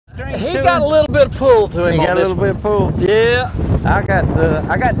strings He to got him? a little bit of pull to him. He on got a this little one. bit of pull. Yeah.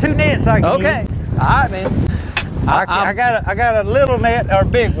 I got 2 nets I can Okay. use. All right, man. I got a little net or a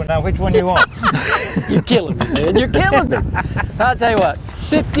big one. Now, which one you want? You're killing me, man. You're killing me. I'll tell you what.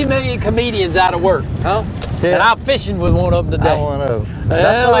 50 million comedians out of work, huh? Yeah. And I'm fishing with one of them today. I'm one of them.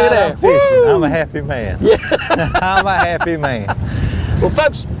 Yeah, look at that. I'm fishing. Woo! I'm a happy man. Yeah. I'm a happy man. Well,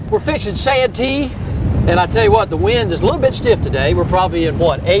 folks, we're fishing Santee, and I tell you what, the wind is a little bit stiff today. We're probably in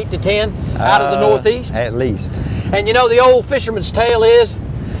what, 8 to 10 out of the northeast? At least. And you know the old fisherman's tale is,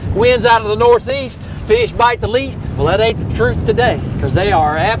 winds out of the northeast, fish bite the least. Well, that ain't the truth today, because they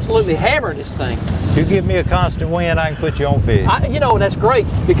are absolutely hammering this thing. If you give me a constant wind, I can put you on fish. You know, and that's great,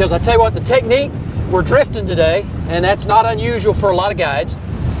 because I tell you what, the technique, we're drifting today, and that's not unusual for a lot of guides.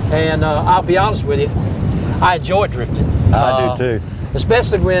 And I'll be honest with you, I enjoy drifting. I do too.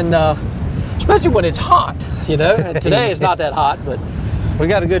 Especially when it's hot, you know. And today it's not that hot, but We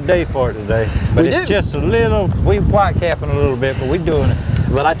got a good day for it today. But it's just a little, we're white capping a little bit, but we're doing it.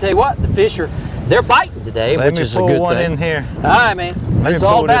 But I tell you what, the fish they're biting today, which is a good thing. Let me pull one in here. All right, man. It's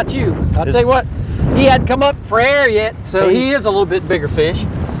all about you. I'll tell you what, he hadn't come up for air yet, so he is a little bit bigger fish.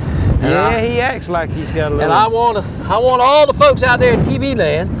 Yeah, he acts like he's got a little. And I want all the folks out there in TV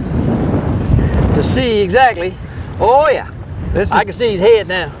land to see exactly. Oh yeah, I can see his head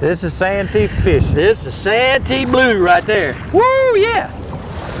now. This is Santee fish. This is Santee blue right there. Woo, yeah.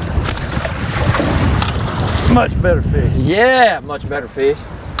 Much better fish. Yeah, much better fish.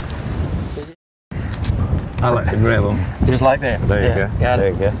 I like to grab them. Just like that. There you go. Got there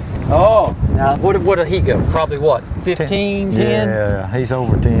it. you go. Oh, now what did he go? Probably what? 15, 10? Yeah, he's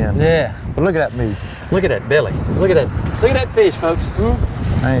over 10. Yeah. But look at that meat. Look at that belly. Look at that. Look at that fish, folks.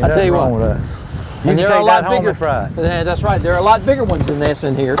 Ain't I tell you what. with that. You And can there take are a lot that home bigger. and fry it. Yeah, that's right. There are a lot bigger ones than this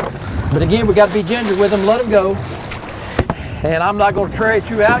in here. But again, we got to be ginger with them. Let them go. And I'm not going to trade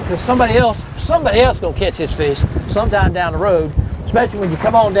you out because somebody else going to catch this fish sometime down the road. Especially when you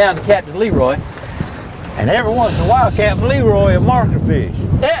come on down to Captain Leroy. And every once in a while, Captain Leroy will mark the fish.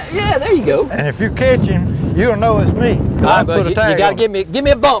 Yeah, there you go. And if you catch him, you'll know it's me. All right, but you got to on give me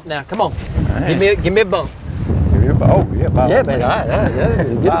a bump now. Come on. Give me a bump. it. Oh, yeah, by Yeah, all man. means. All right.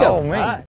 Good to By go. all means. All right.